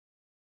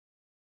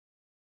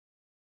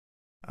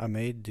I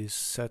made this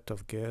set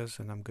of gears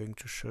and I'm going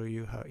to show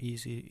you how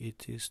easy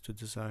it is to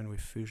design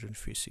with Fusion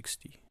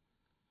 360.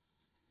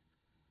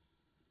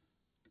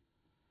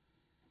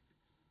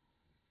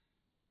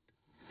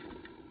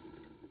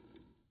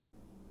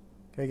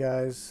 Hey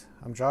guys,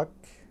 I'm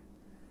Jacques.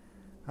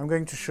 I'm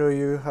going to show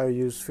you how I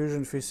use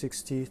Fusion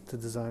 360 to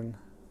design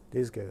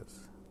these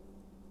gears.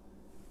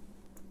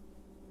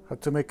 I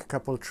had to make a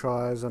couple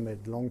tries. I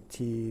made long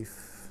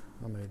teeth,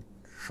 I made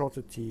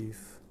shorter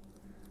teeth,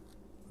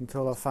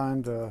 until I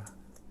found a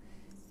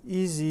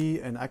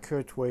easy and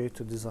accurate way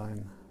to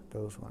design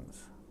those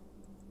ones.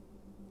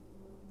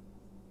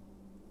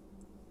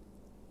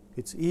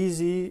 It's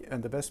easy,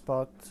 and the best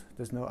part,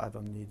 there's no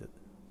add-on needed.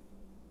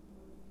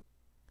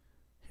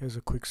 Here's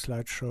a quick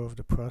slideshow of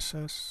the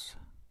process.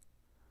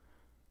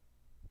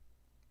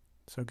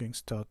 So I'm going to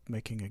start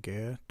making a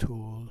gear,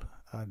 tool,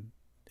 add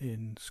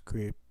in,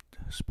 script,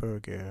 spur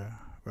gear,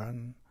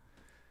 run.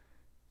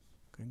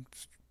 Going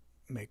to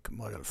make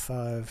model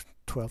 5,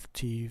 12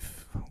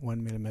 teeth,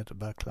 1 mm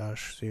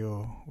backlash,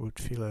 0 root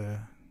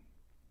filler,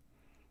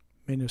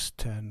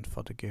 -10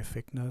 for the gear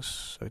thickness,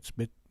 so it's a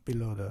bit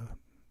below the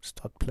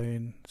start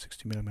plane,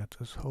 60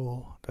 mm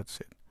hole,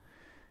 that's it.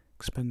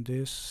 Expand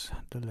this,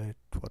 delete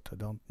what I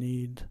don't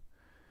need.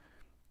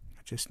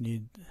 I just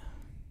need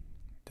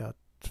that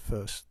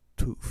first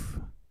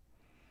tooth.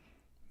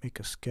 Make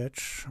a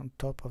sketch on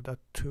top of that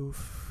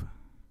tooth.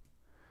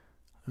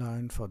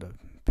 Line for the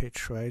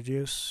pitch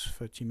radius,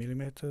 30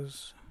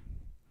 mm.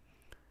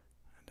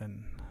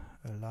 Then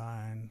a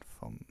line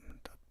from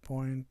that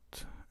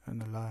point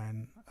and a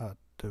line at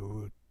the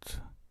root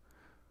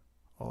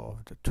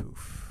of the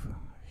tooth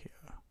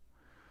here.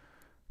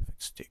 If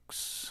it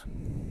sticks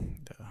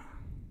there.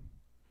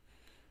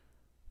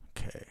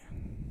 Okay.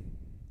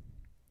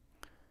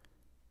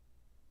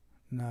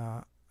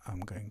 Now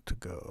I'm going to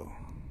go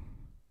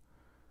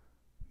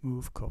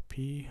move,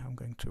 copy. I'm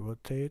going to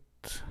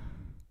rotate.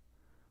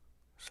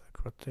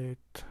 Select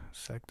rotate,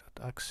 select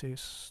that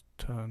axis,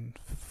 turn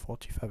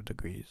 45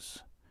 degrees.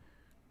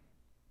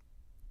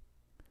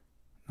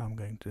 Now I'm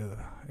going to do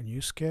a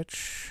new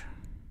sketch.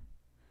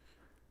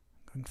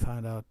 I'm going to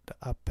find out the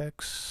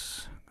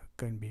apex,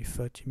 going to be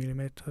 30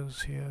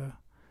 mm here.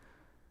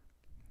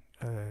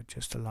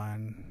 Just a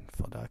line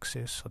for the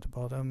axis at the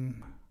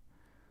bottom.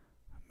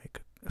 Make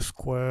a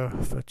square,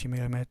 30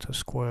 mm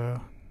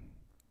square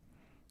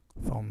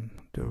from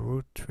the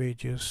root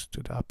radius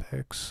to the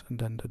apex, and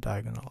then the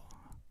diagonal.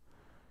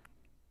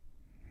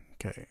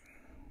 Okay.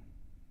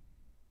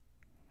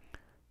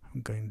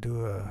 I'm going to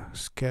do a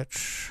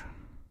sketch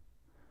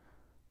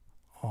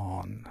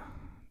on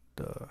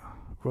the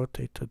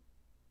rotated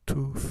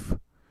tooth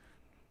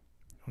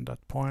on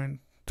that point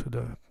to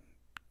the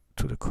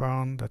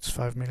crown. That's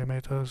 5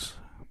 mm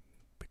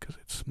because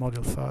it's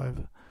module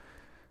 5,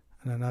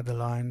 and another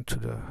line to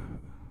the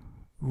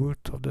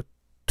root of the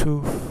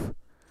tooth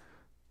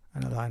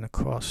and a line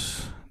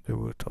across the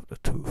root of the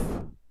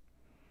tooth.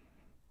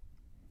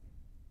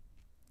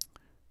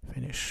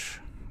 Finish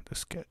the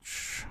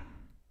sketch.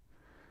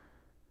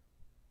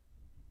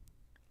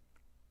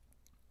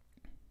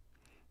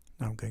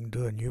 Now I'm going to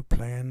do a new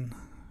plane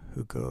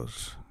I'm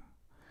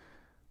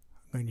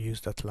going to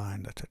use that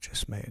line that I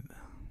just made.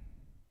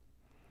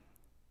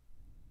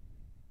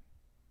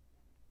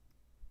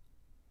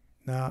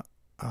 Now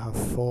I have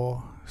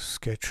 4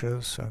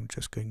 sketches, so I'm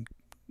just going to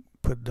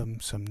put them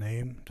some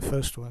name. The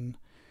first one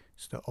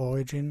is the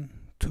origin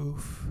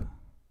tooth.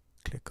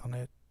 Click on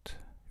it,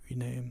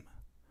 rename.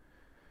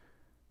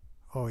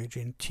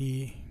 Origin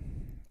T.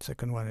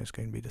 Second one is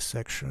going to be the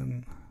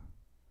section.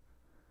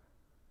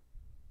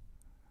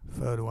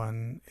 Third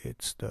one,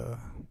 it's the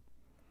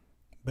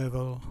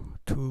bevel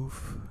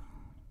tooth.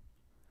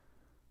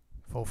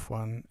 Fourth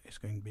one is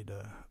going to be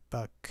the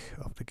back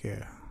of the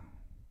gear.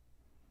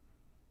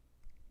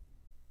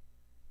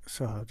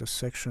 So I have the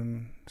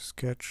section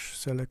sketch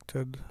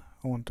selected.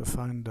 I want to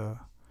find the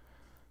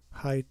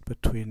height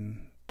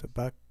between the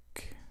back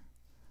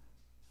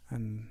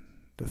and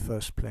the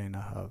first plane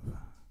I have.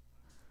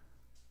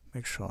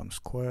 Make sure I'm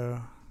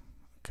square.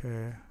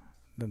 Okay,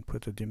 then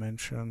put a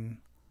dimension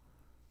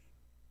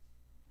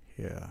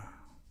here.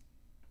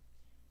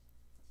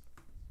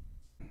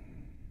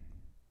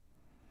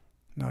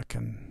 Now I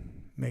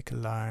can make a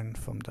line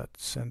from that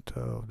center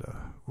of the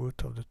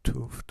root of the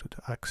tooth to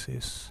the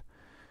axis,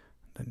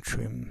 then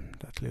trim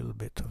that little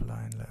bit of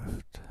line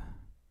left.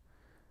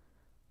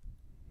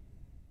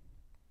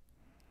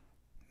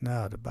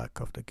 Now the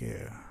back of the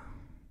gear.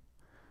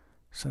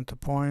 Center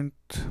point,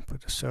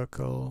 put a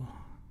circle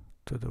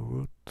to the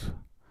root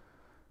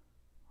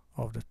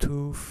of the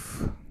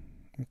tooth.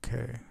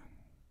 Okay.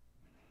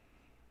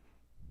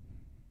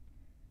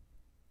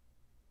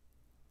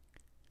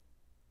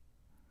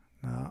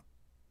 Now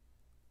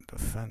the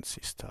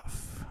fancy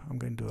stuff. I'm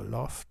going to do a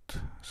loft,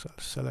 so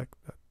I'll select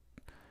that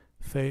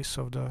face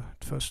of the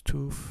first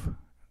tooth,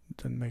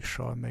 then make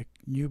sure I make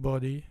new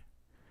body.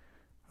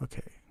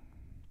 Okay.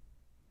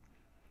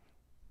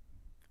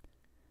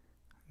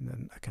 And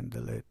then I can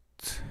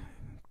delete,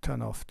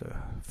 turn off the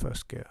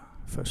first gear,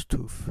 first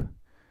tooth.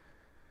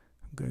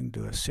 I'm I'm going to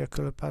do a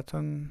circular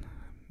pattern.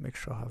 Make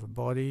sure I have a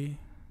body.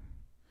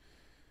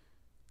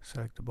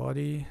 Select the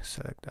body,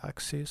 select the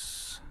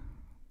axis,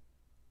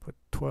 put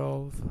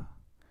 12.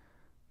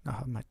 Now I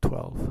have my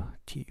 12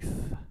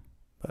 teeth,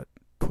 but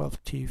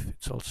 12 teeth,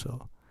 it's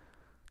also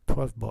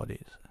 12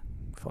 bodies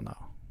for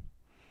now.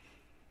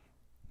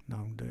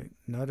 Now I'm doing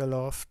another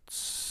loft,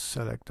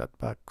 select that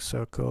back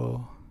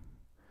circle,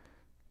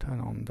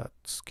 turn on that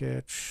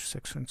sketch,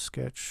 section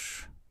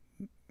sketch,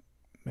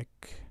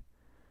 make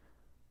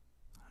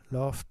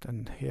loft,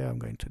 and here I'm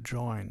going to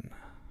join.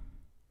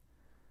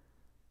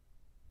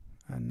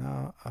 And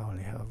now I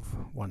only have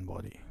one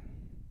body.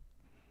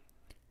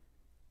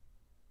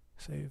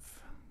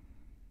 Save.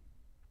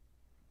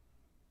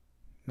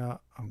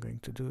 Now I'm going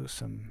to do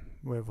some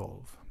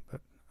revolve, but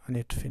I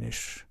need to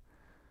finish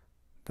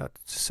that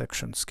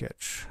section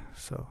sketch.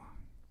 So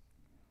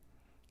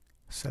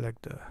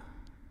select the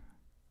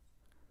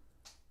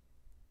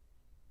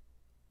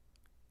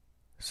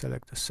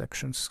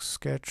section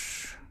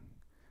sketch.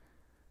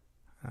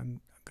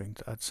 I'm going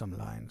to add some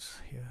lines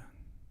here.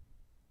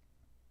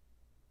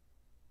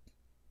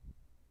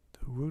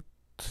 The root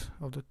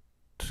of the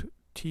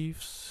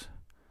teeth,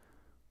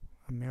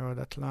 I mirror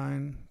that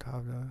line to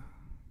have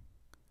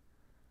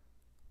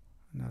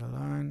another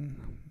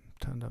line,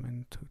 turn them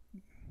into,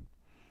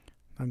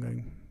 I'm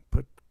going to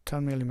put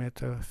 10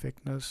 millimeter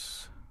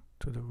thickness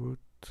to the root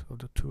of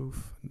the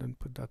tooth, and then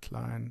put that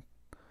line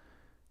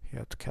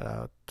here to cut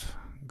out,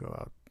 go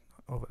out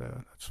over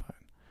there, that's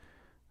fine.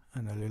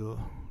 And a little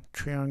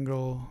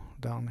triangle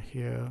down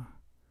here.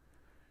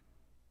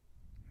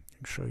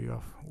 I'll show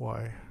you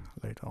why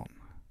later on.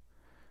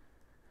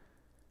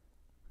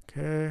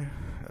 Okay,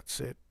 that's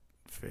it.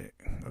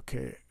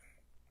 Okay,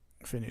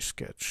 finish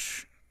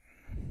sketch.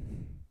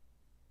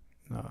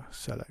 Now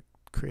select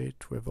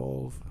create,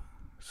 revolve,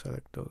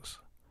 select those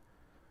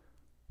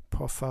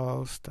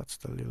profiles. That's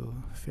the little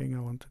thing I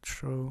wanted to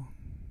show.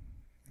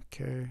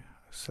 Okay,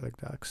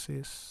 select the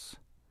axis,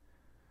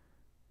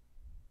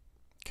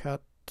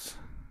 cut,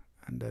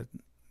 and then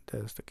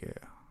there's the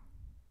gear.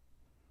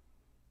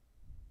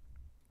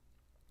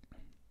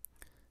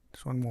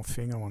 There's one more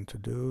thing I want to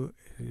do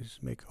is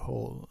make a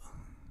hole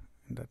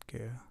in that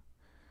gear.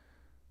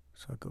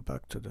 So I go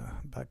back to the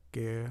back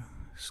gear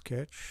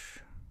sketch,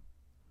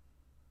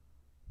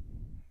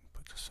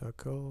 put a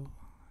circle,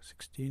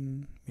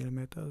 16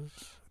 millimeters,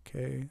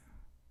 okay,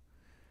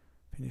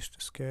 finish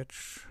the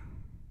sketch,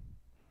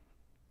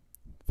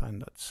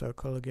 find that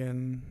circle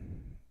again,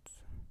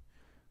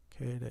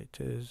 okay, there it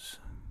is,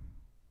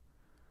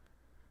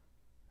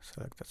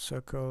 select that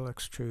circle,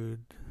 extrude,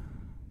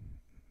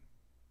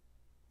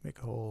 make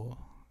a hole,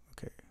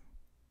 okay,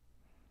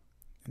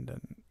 and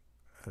then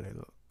a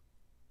little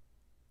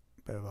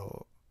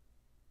bevel,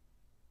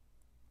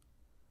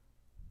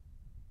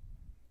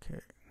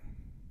 okay,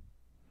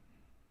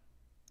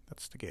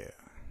 that's the gear.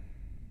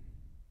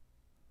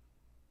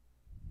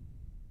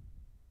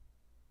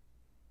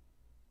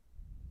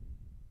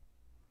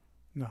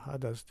 Now how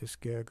does this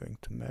gear going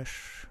to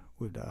mesh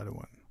with the other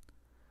one?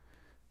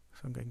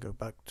 So I'm going to go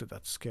back to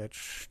that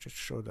sketch to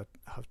show that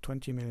I have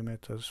 20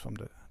 millimeters from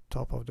the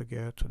top of the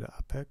gear to the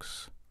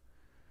apex.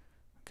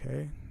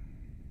 Okay,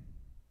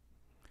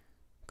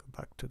 go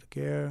back to the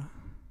gear,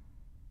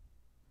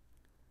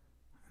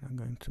 and I'm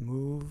going to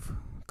move,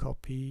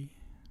 copy,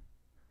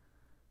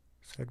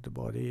 select the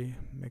body,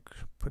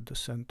 put the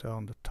center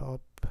on the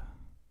top,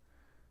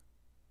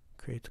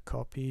 create a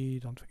copy,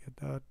 don't forget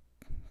that,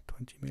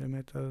 20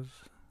 millimeters,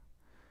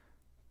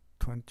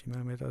 20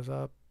 millimeters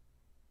up,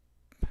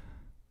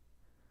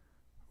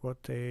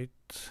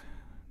 rotate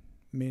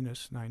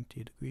minus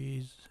 90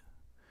 degrees,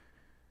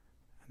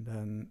 and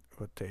then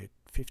rotate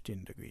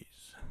 15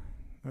 degrees.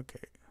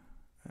 Okay,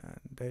 and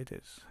there it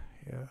is.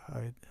 Here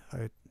how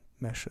it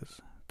meshes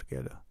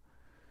together.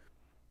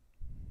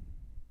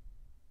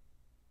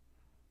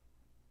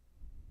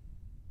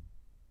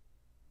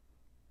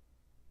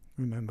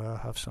 Remember, I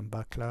have some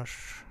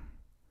backlash,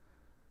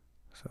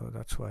 so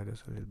that's why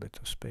there's a little bit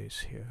of space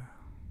here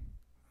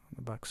on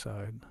the back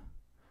side.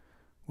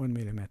 1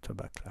 millimeter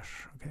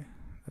backlash. Okay,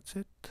 that's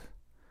it.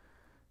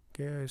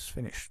 Gear is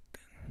finished.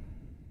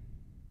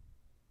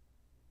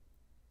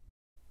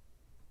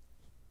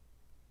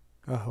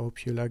 I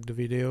hope you liked the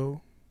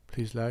video.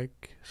 Please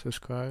like,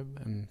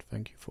 subscribe, and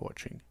thank you for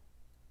watching.